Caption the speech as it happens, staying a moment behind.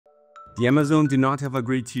The Amazon did not have a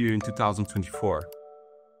great year in 2024.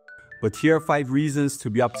 But here are 5 reasons to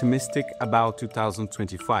be optimistic about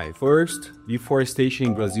 2025. First, deforestation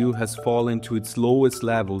in Brazil has fallen to its lowest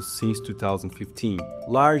levels since 2015,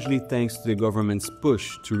 largely thanks to the government's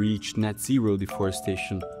push to reach net zero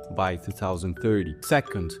deforestation by 2030.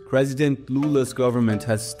 Second, President Lula's government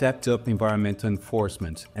has stepped up environmental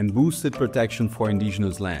enforcement and boosted protection for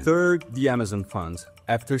indigenous land. Third, the Amazon Fund.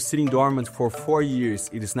 After sitting dormant for 4 years,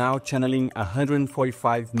 it is now channeling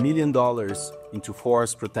 $145 million into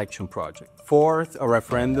forest protection projects. Fourth, a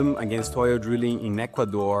referendum against oil drilling in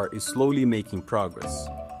Ecuador is slowly making progress.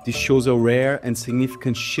 This shows a rare and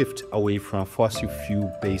significant shift away from a fossil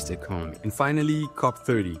fuel-based economy. And finally,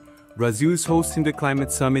 COP30. Brazil is hosting the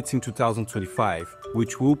climate summit in 2025,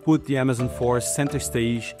 which will put the Amazon forest center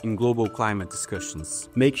stage in global climate discussions.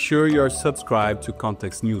 Make sure you are subscribed to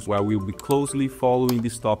Context News, where we'll be closely following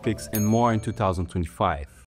these topics and more in 2025.